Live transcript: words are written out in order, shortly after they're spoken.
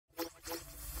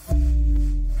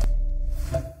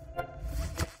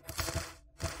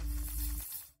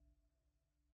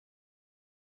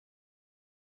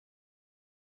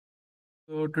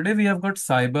So today we have got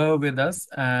Saheba with us,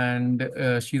 and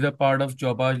she's a part of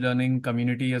Jobaaj learning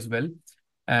community as well.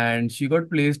 And she got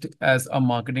placed as a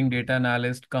marketing data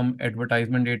analyst, come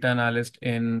advertisement data analyst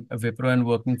in Wipro and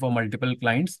working for multiple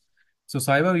clients. So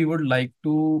Saheba, we would like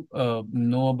to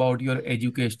know about your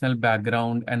educational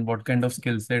background and what kind of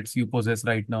skill sets you possess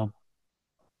right now.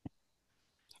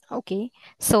 Okay.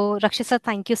 So, Rakshisa,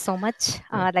 thank you so much.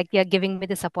 Yeah. Like you're giving me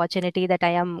this opportunity that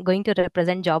I am going to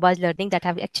represent Jobaaj Learning that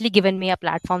have actually given me a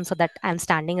platform so that I'm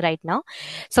standing right now.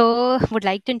 So, would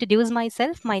like to introduce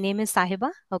myself. My name is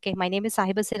Saheba. Okay. My name is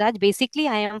Saheba Siraj. Basically,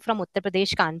 I am from Uttar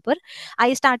Pradesh, Kanpur.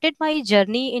 I started my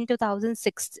journey in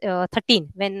 2006, 13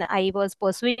 when I was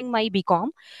pursuing my BCom.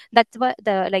 That's what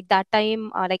the like that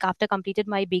time, like after completed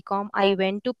my BCom, I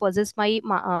went to possess my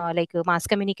mass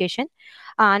communication,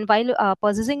 and while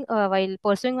pursuing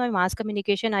my mass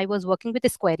communication, I was working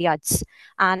with square yards.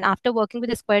 And after working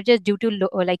with square yards due to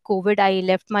like COVID, I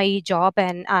left my job,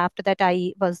 and after that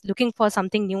I was looking for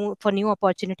something new, for new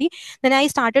opportunity. Then I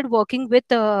started working with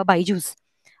Byju's.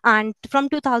 And from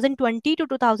 2020 to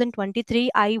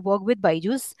 2023 I worked with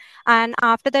Byju's. And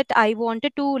after that I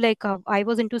wanted to I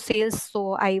was into sales,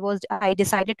 so I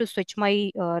decided to switch my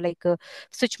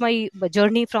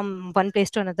journey from one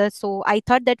place to another. So I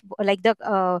thought that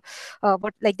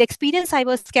what like the experience I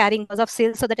was carrying was of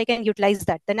sales, so that I can utilize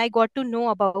that. Then I got to know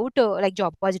about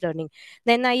Jobaaj learning.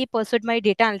 Then I pursued my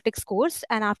data analytics course,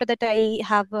 and after that I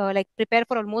have prepared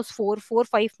for almost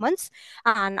 5 months,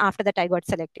 and after that I got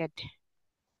selected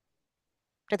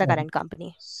to the Okay. current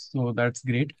company. So that's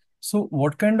great. So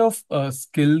what kind of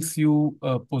skills you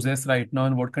possess right now,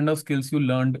 and what kind of skills you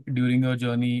learned during your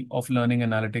journey of learning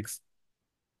analytics?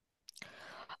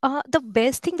 The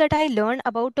best thing that I learned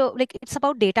about it's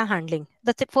about data handling.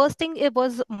 That's the first thing. It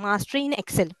was mastery in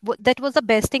Excel. That was the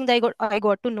best thing that I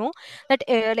got to know that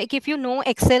like if you know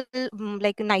Excel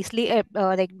like nicely,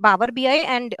 like Power BI,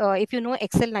 and if you know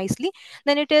Excel nicely,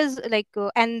 then it is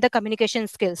and the communication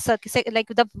skills. So, like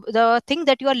the thing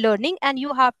that you are learning, and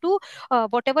you have to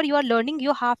whatever you are learning,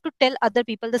 you have to tell other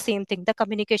people the same thing. The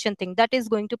communication thing that is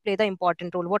going to play the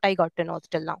important role. What I got to know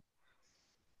till now.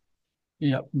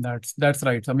 Yeah, that's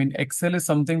right. I mean, Excel is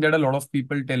something that a lot of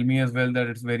people tell me as well that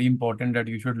it's very important that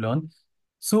you should learn.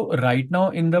 So right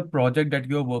now in the project that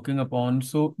you're working upon,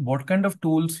 so what kind of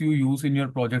tools you use in your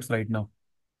projects right now?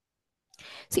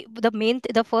 See,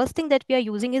 the first thing that we are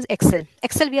using is Excel.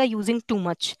 Excel we are using too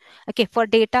much. Okay, for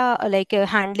data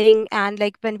handling, and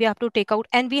like when we have to take out,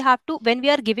 and we have to, when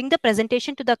we are giving the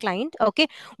presentation to the client, okay,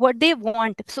 what they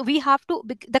want. So we have to,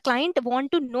 the client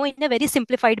want to know in a very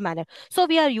simplified manner. So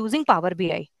we are using Power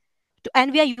BI,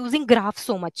 and we are using graphs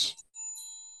so much.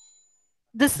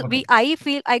 This we Okay. I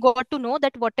feel I got to know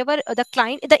that whatever the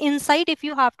client, the insight, if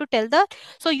you have to tell the,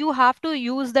 so you have to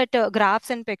use that graphs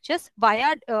and pictures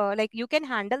via you can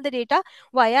handle the data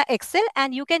via Excel,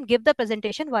 and you can give the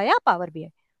presentation via Power BI.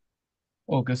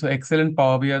 Okay, so Excel and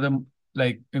Power BI are the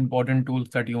like important tools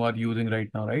that you are using right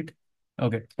now, right?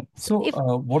 Okay. So So if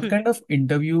what kind of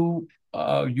interview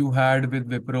you had with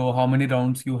Wipro? How many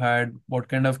rounds you had? What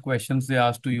kind of questions they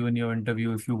asked to you in your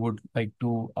interview? If you would like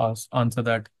to answer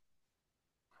that.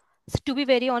 So to be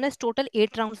very honest, total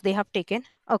 8 rounds they have taken.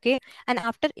 Okay, and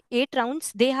after 8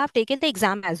 rounds, they have taken the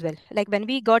exam as well. Like when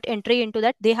we got entry into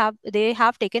that, they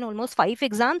have taken almost 5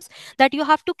 exams that you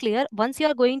have to clear. Once you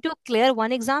are going to clear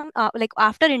one exam, like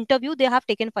after interview, they have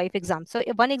taken 5 exams. So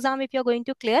one exam, if you're going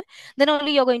to clear, then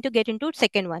only you're going to get into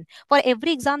second one. For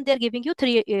every exam, they're giving you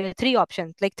three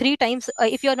options, like three times.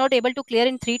 If you're not able to clear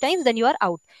in three times, then you are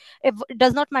out. It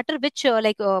does not matter which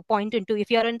point into.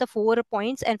 If you are in the 4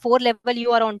 points and four level,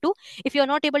 you are on to. If you are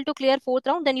not able to clear fourth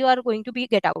round, then you are going to be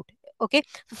get out. Okay,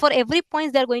 for every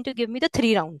points they are going to give me the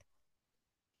 3 round.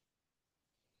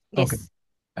 Okay. Yes.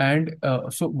 And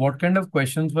so what kind of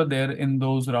questions were there in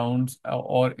those rounds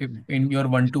or if in your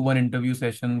one-to-one interview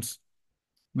sessions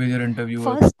with your interviewers?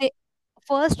 first they,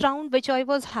 First round which I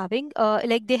was having,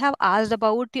 like they have asked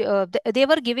about they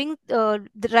were giving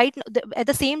at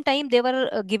the same time they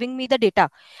were giving me the data,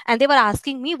 and they were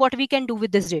asking me what we can do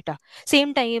with this data.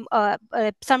 Same time,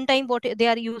 sometime what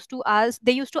they used to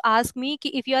ask me ki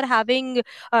if you are having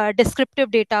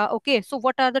descriptive data, okay, so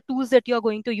what are the tools that you are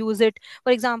going to use it.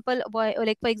 For example,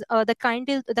 the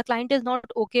client is not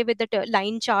okay with the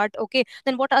line chart, okay,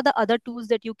 then what are the other tools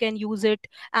that you can use it.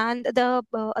 And the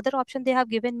other option they have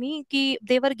given me ki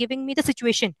they were giving me the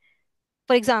situation.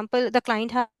 For example, the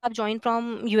client have joined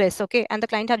from US, okay, and the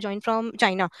client have joined from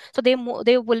China. So they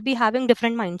will be having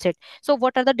different mindset. So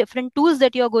what are the different tools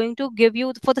that you are going to give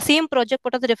you for the same project?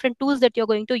 What are the different tools that you're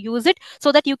going to use it,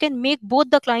 so that you can make both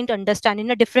the client understand in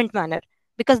a different manner?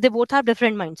 because they both have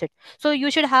different mindset. So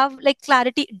you should have like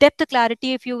clarity, depth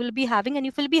clarity, if you will be having, and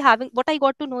if you'll be having, what I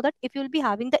got to know that if you'll be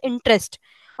having the interest,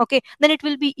 okay, then it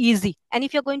will be easy. And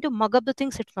if you're going to mug up the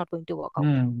things, it's not going to work out.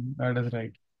 That is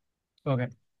right. Okay.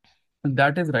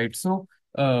 That is right. So,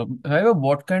 however,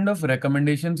 what kind of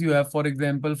recommendations you have, for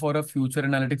example, for a future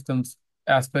analytics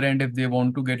aspirant, if they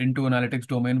want to get into analytics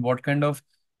domain, what kind of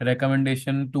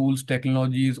recommendation, tools,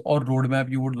 technologies, or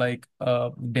roadmap you would like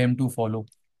them to follow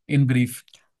in brief?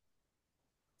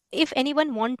 If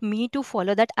anyone want me to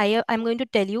follow that, I'm going to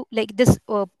tell you, like this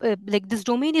like this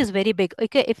domain is very big.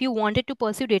 Okay, if you wanted to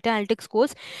pursue data analytics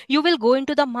course, you will go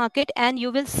into the market and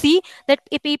you will see that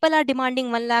if people are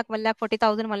demanding 1 lakh, 1 lakh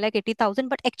 40,000, 1 lakh 80,000,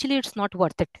 but actually it's not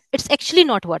worth it. It's actually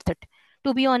not worth it,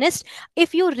 to be honest.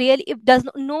 If you really, if does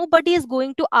nobody is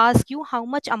going to ask you how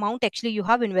much amount actually you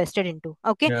have invested into.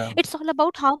 Okay, Yeah. it's all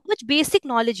about how much basic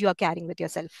knowledge you are carrying with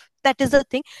yourself. That is the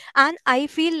thing. And I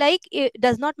feel like it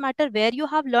does not matter where you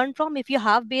have learned from. If you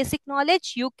have basic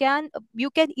knowledge, you can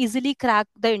easily crack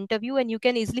the interview, and you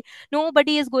can easily,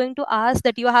 nobody is going to ask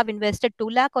that you have invested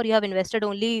 2 lakh or you have invested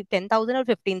only 10,000 or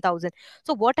 15,000.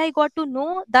 So what I got to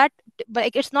know that,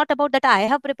 like, it's not about that I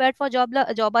have prepared for job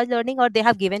as learning or they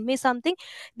have given me something.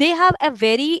 They have a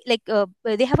very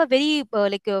they have a very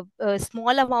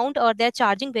small amount, or they're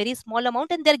charging very small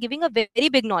amount, and they're giving a very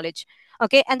big knowledge.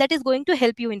 Okay, and that is going to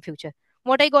help you in future.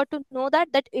 What I got to know that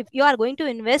if you are going to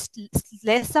invest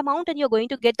less amount and you're going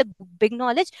to get the big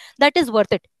knowledge, that is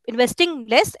worth it. Investing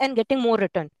less and getting more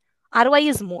return, ROI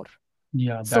is more.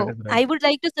 Yeah, So that is right. I would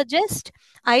like to suggest,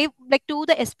 I like, to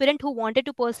the aspirant who wanted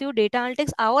to pursue data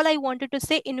analytics, all I wanted to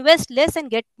say, invest less and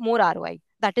get more ROI.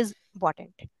 That is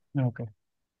important. Okay.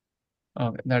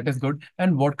 Okay, that is good.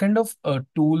 And what kind of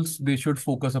tools they should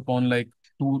focus upon, like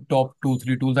top two,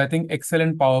 three tools? I think Excel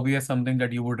and Power BI is something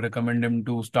that you would recommend them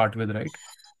to start with, right?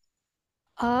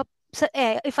 Uh,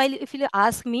 if you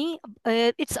ask me,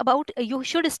 it's about, you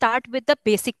should start with the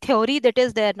basic theory that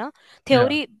is there now. Yeah.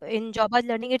 Theory in job as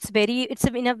learning, it's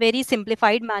in a very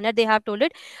simplified manner. They have told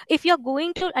it. If you're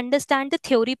going to understand the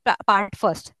theory part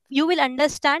first, you will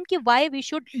understand why we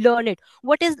should learn it.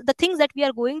 What is the things that we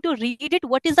are going to read it?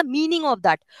 What is the meaning of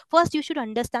that? First, you should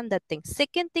understand that thing.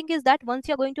 Second thing is that once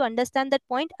you're going to understand that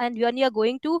point, and when you're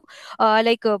going to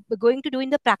going to do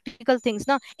in the practical things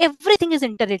now, everything is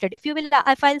interrelated.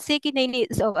 If I'll say ki nahi,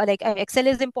 nahi, so, Excel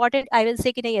is important, I will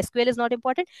say ki nahi, SQL is not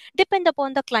important. Depend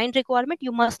upon the client requirement,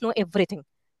 you must know everything.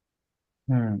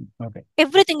 Okay.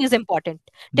 Everything is important.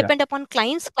 Yeah. Depend upon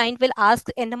client will ask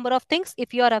a number of things.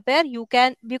 If you are aware, you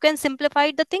can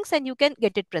simplify the things and you can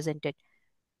get it presented.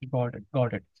 Got it.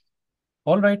 Got it.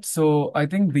 All right. So I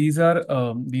think these are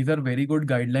very good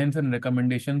guidelines and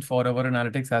recommendations for our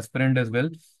analytics aspirant as well.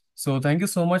 So thank you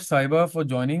so much, Saiba, for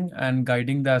joining and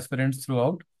guiding the aspirants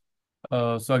throughout.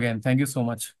 So again, thank you so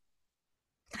much.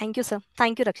 Thank you, sir.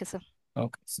 Thank you, Raksha sir.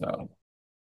 Okay. So